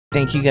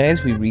Thank you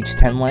guys, we reached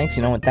 10 likes.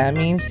 You know what that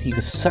means? You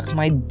can suck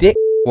my dick.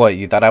 What,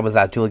 you thought I was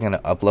actually gonna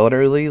upload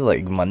early,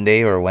 like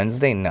Monday or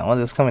Wednesday? No,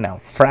 this is coming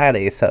out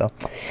Friday, so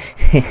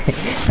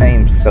I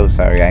am so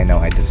sorry. I know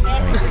I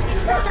disappointed.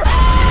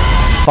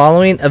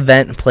 Following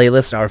event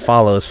playlist are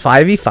follows: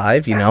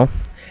 5v5, you know.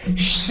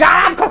 Shut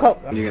up, Coco!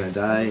 You're gonna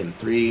die in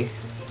 3,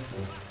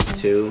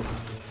 2,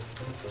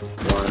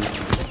 1,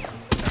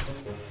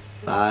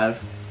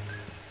 5,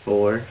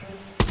 4,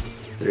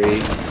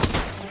 3,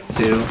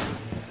 2,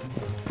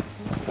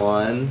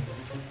 1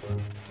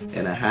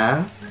 and a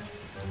half,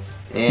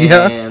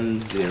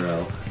 and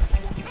 0.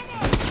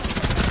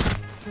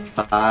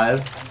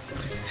 5,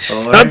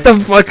 4. Shut the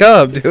fuck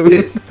up,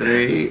 dude.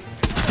 3,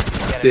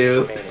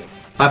 2,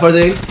 5, 4,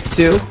 3,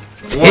 2,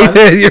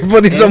 1. You're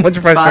putting so much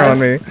pressure 5, on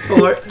me.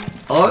 4.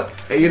 Oh,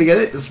 are you gonna get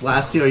it? This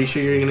last 2. Are you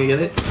sure you're gonna get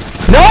it?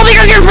 No,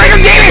 because you're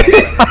freaking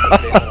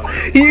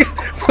gaming!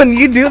 When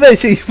you do that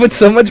shit, you put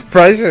so much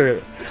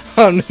pressure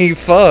on me.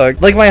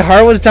 Fuck. Like, my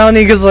heart was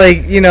pounding because,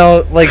 like, you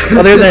know, like,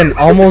 other than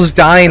almost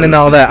dying and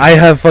all that, I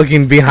have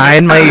fucking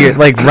behind my ear,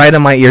 like, right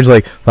in my ears,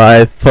 like,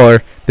 5,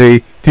 4,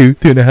 3, 2,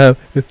 2.5,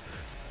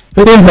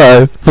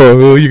 5, 4,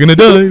 oh, you're gonna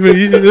die.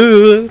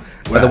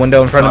 Where the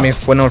window in front of me?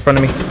 Window in front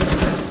of me.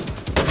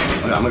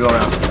 Okay, I'm gonna go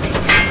around.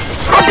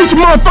 I'll get you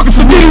motherfuckers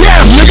some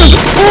DDS, niggas!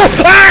 Oh,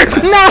 ah,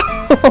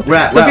 no!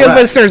 Rat, Look at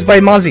the stairs by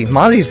Mozzie.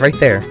 Mozzie's right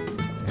there.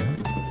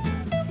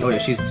 Oh yeah,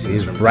 she's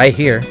right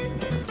here.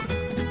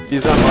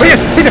 He's on Oh, yeah,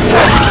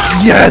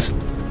 yes!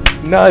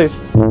 Nice.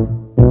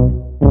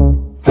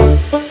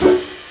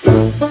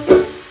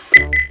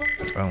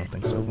 I don't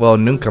think so. Well,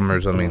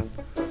 newcomers, I mean.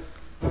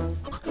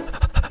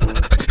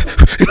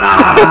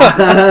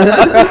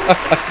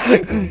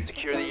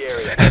 Secure the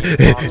area.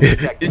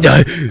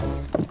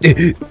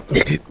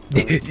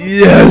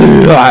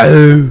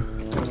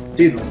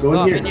 Dude,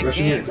 go in here. Rush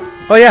in here.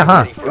 Oh yeah,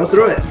 huh? Go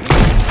through it.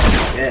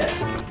 Yeah.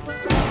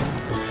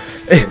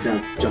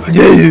 Jump back.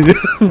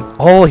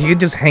 Oh, he could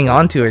just hang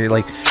on to it. You're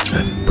like,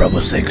 Bravo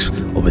 6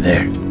 over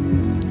there.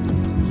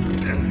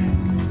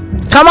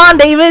 Come on,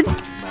 David.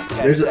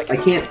 There's a, I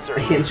can't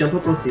jump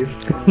up with you.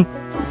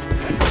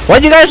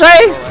 What'd you guys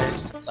say?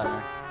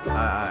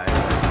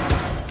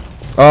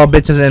 Oh,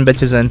 bitches in,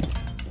 bitches in.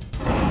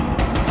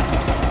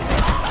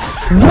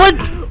 What?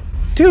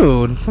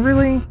 Dude,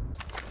 really?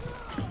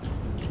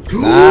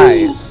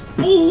 Nice.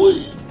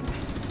 Boy.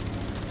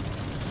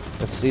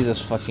 Let's see this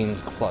fucking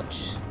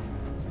clutch.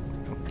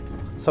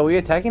 So, are we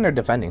attacking or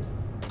defending?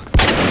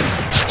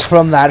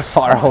 From that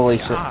far, holy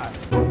shit.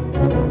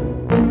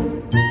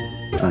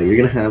 You're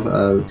gonna have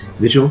a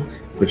vigil,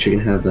 but you're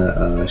gonna have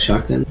the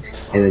shotgun,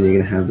 and then you're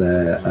gonna have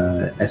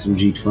the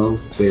SMG-12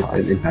 with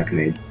an impact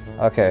grenade.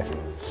 Okay.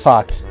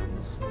 Fuck.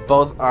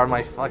 Both are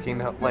my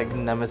fucking, like,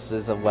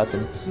 nemesis of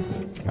weapons.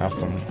 Not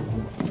for me.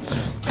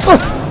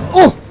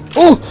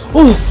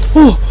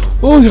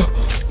 Oh yeah.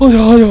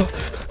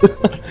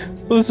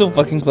 That was so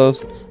fucking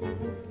close.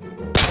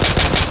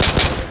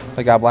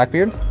 I got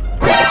Blackbeard.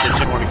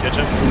 kitchen, one in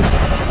kitchen.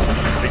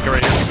 Pick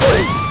right here.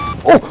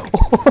 Oh!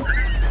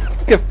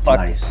 Get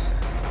fucked. Nice.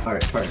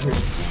 Alright, partner.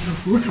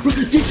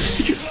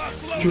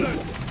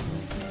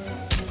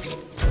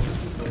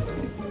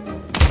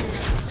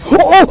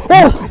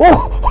 Oh!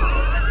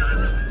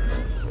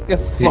 Get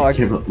fucked.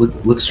 Careful.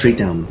 Look straight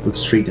down. Look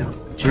straight down.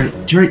 Right.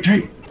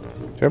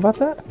 Sure about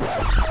that?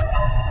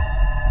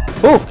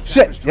 Oh,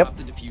 shit! Yep.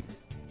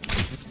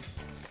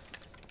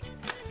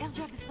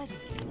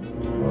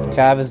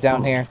 Cav is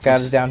down here.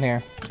 Cav is down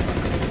here.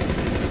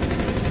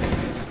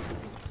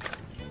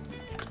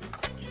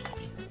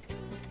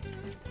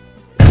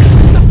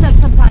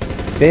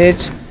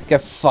 Bitch,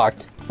 get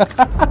fucked.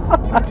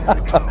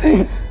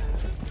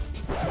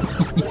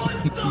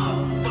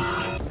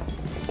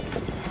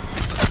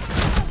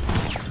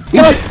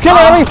 Kill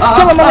him, Elise!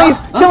 Kill him, Elise!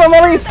 Kill him,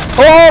 Elise!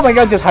 Oh my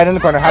god, just hide in the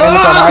corner, hide in the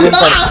corner, hide in the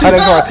corner, hide in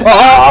the corner.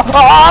 Oh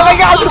my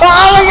god!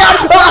 Oh my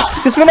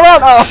god! Just spin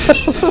around! Oh.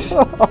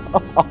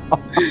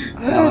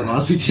 That was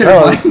honestly That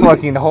terrifying. was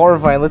fucking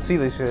horrifying. Let's see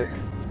this shit.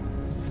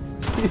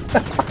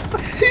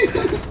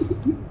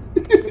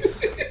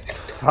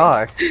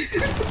 Fuck.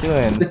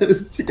 Doing.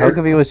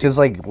 Tokavi was just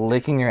like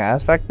licking your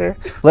ass back there.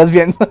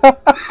 Lesbian.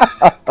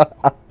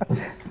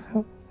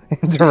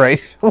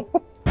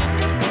 Interracial.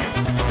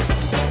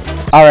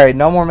 All right,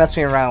 no more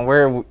messing around.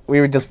 We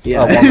were just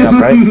warming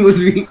up, right?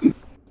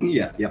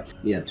 Yeah,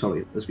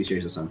 totally. Let's be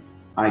serious this time.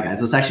 All right,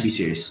 guys, let's actually be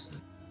serious.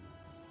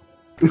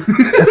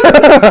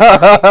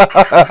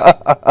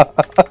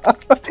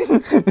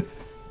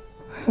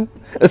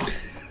 As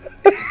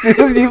soon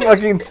as you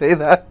fucking say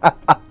that.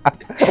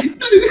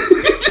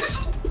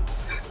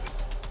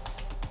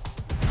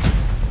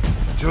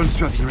 Drone's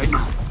dropping right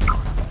now.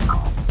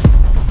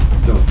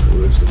 Go.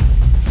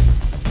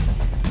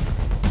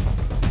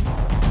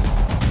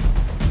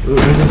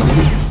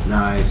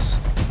 Nice.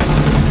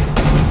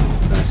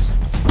 Nice.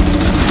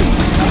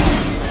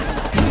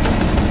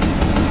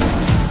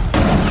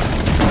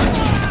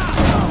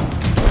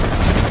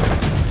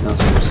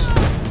 Downstairs.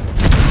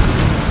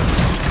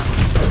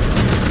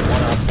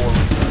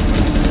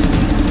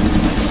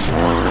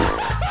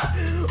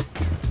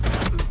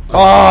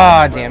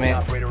 Oh, damn it.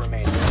 Operator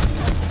remaining.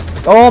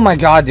 Oh my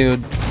god,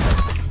 dude.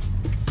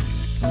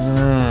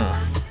 Oh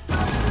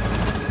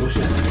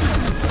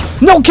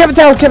shit. No,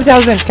 Capitale's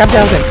in.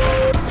 Capitale's in.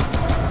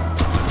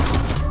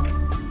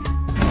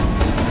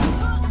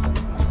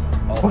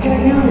 What can I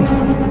do?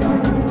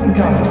 Oh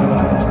god.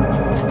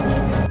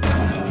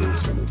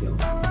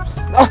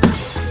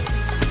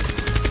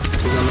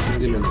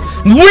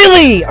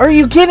 Really? Are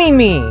you kidding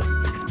me?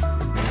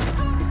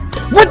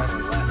 What?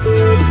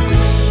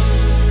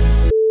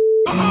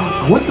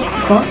 What the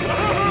fuck?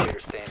 Operator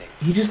standing.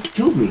 He just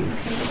killed me.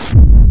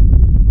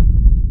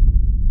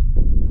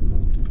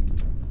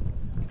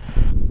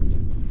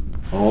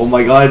 Oh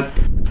my god.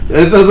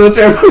 That sounds so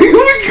terrible. Oh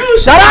my god.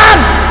 Shut up!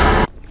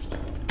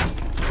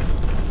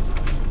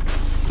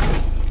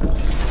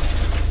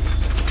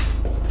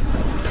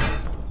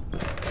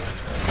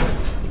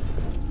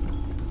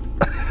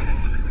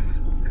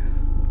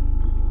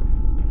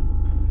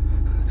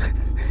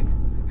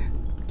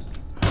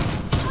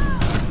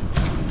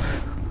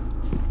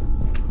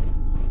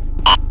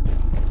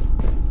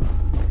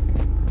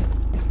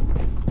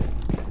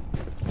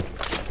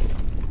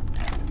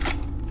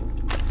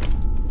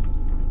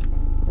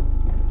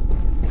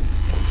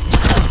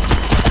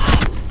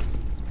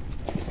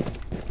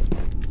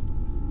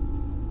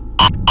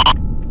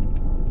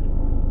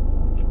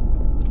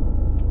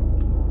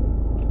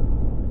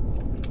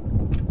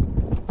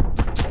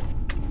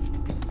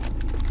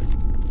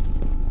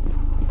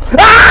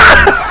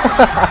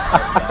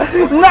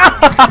 No!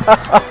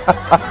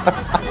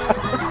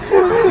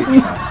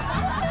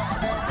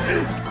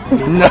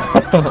 No!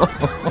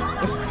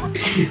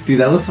 Dude,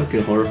 that was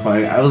fucking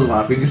horrifying. I was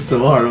laughing so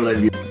hard when I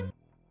knew.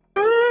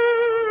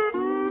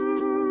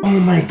 Oh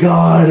my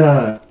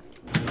god!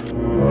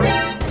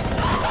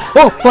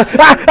 Oh! What?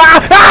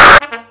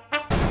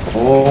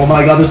 Oh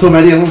my god, there's so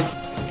many of them.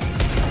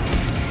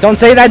 Don't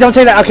say that, don't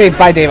say that. Okay,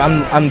 bye Dave.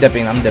 I'm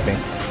dipping, I'm dipping.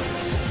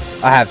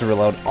 I have to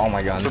reload. Oh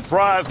my god.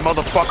 Surprise,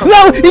 motherfucker!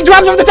 No! He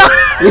drops off the top!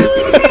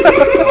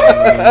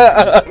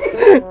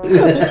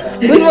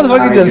 This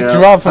motherfucker just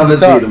dropped from the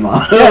top.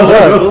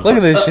 Yeah, look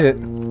at this shit.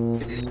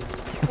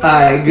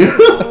 Hi,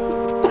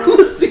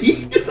 girl.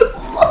 See?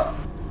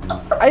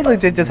 I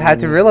legit just had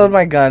to reload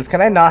my guns.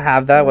 Can I not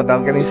have that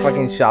without getting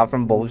fucking shot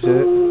from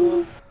bullshit?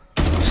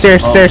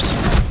 Stairs, stairs.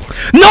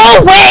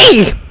 No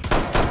way!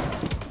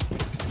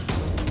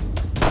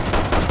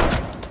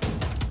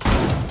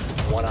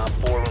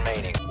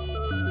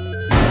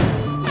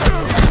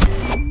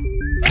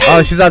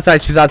 Oh, she's outside,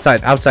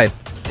 outside.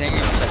 Dang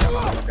it, I'm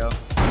gonna go.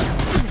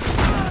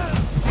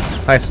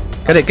 Nice.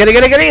 Get it.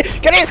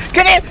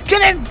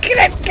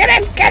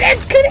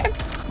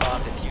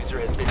 Bomb diffuser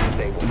has been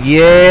disabled.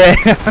 Yeah.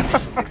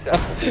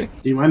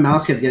 Dude, my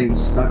mouse kept getting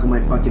stuck on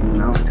my fucking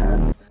mouse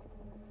pad.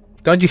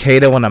 Don't you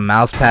hate it when a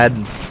mouse pad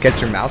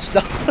gets your mouse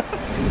stuck?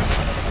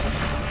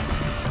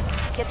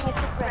 Get me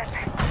some bread.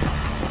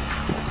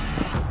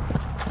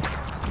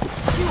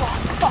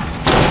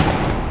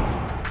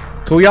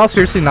 Could we all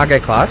seriously not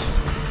get Clash?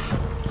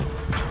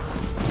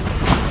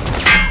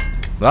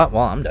 Well,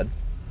 I'm dead.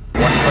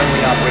 One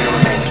friendly operator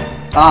remaining.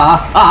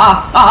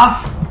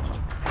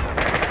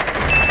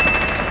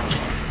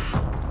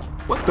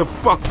 What the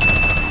fuck?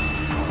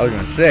 I was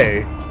gonna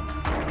say.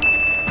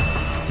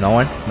 No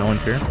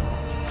one's here.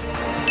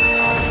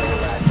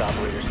 Last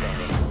operator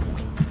standing.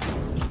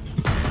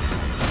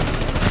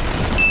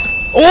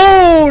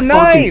 Oh, Fucking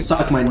nice!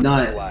 suck my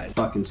nut.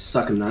 Fucking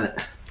suck a nut.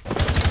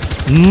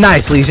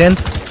 Nice, Legion.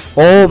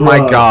 Oh my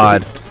Bro.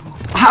 god.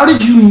 How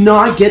did you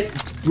not get...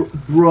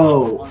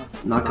 Bro.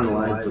 Not gonna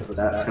lie, but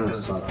that kind of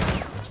sucked.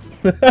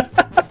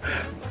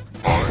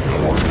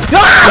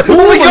 Ah!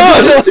 Oh my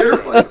god! That's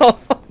terrifying.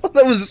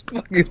 That was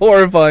fucking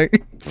horrifying.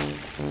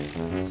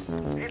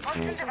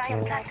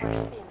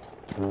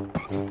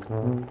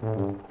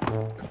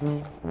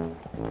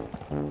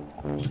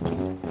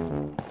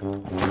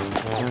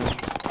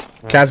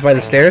 Cat's by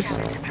the stairs.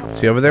 Is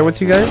he over there with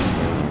you guys?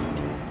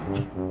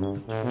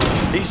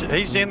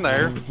 He's in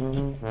there.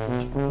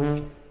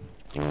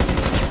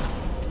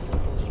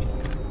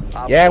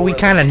 Yeah, we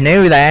kind of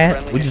knew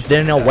that. We just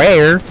didn't know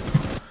where.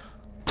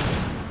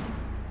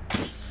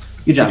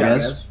 Good job,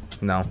 guys.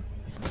 No.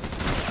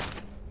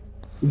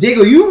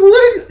 Diego, you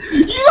looked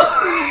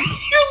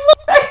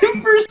at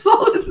him for a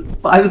solid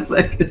 5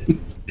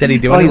 seconds. Did he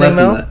do Probably anything less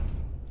than though?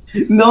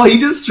 that. No, he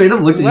just straight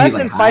up looked at Less you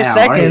than like, 5 "Hi, how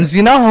are you?" seconds.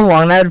 You know how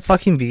long that would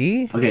fucking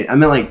be? Okay, I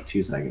meant like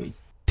 2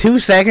 seconds. 2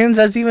 seconds?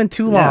 That's even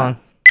too long.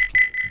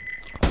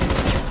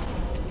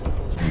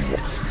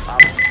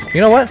 You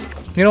know what?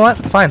 You know what?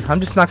 Fine. I'm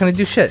just not gonna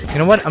do shit. You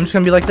know what? I'm just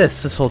gonna be like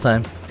this whole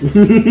time.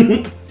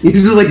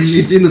 He's just like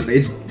shoots you in the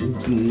face.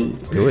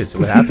 Do it. See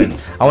what happens.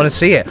 I want to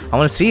see it. I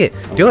want to see it.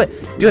 Do it.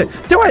 Do it.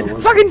 Do it.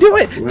 Fucking do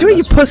it. Do it,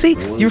 you pussy.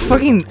 Your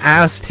fucking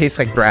ass tastes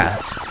like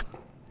grass.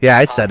 Yeah,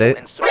 I said it.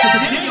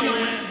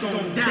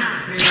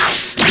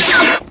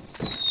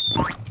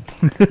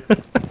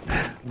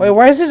 Wait,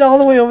 why is it all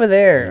the way over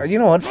there? You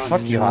know what?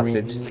 Fuck you,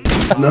 hostage.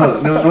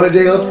 No,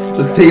 Diego.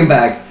 Let's take him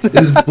back.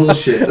 This is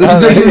bullshit.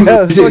 Let's take him.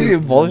 Yeah, it's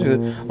fucking bullshit.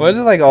 Why is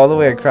it like all the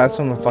way across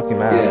from the fucking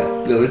map? Yeah,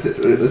 no, let's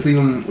leave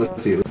him.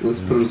 Let's see.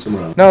 Let's put him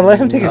somewhere else. No, let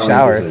him take a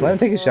shower. Let him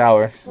take a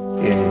shower.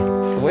 Yeah.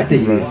 I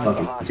think you need to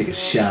fucking take a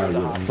shower, you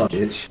little fuck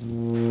bitch.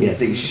 Yeah,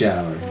 take a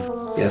shower.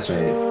 Yeah, that's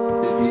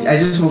right. I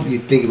just hope you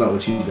think about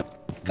what you've done.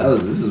 Oh,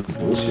 this is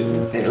bullshit,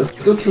 man. Hey, let's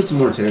go kill some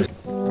more terrorists.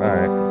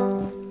 Alright.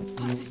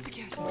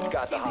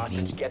 Got the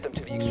hostage. Get them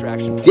to the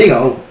extraction point.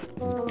 Diego!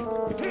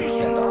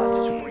 Send the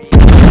hostage free.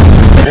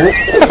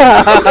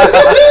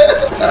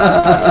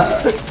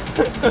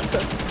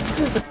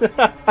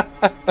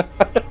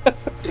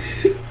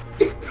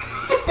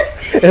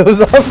 It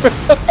was all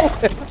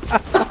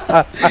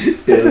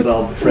It was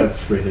all prepped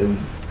for him.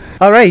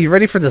 Alright, you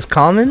ready for this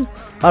comment?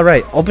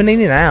 Alright,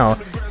 opening it now.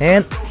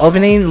 And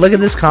opening, look at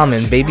this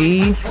comment,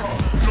 baby.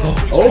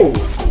 Oh!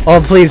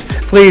 Oh, please,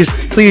 please,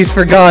 please,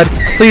 for God,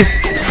 please,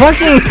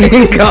 fucking,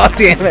 God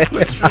damn it.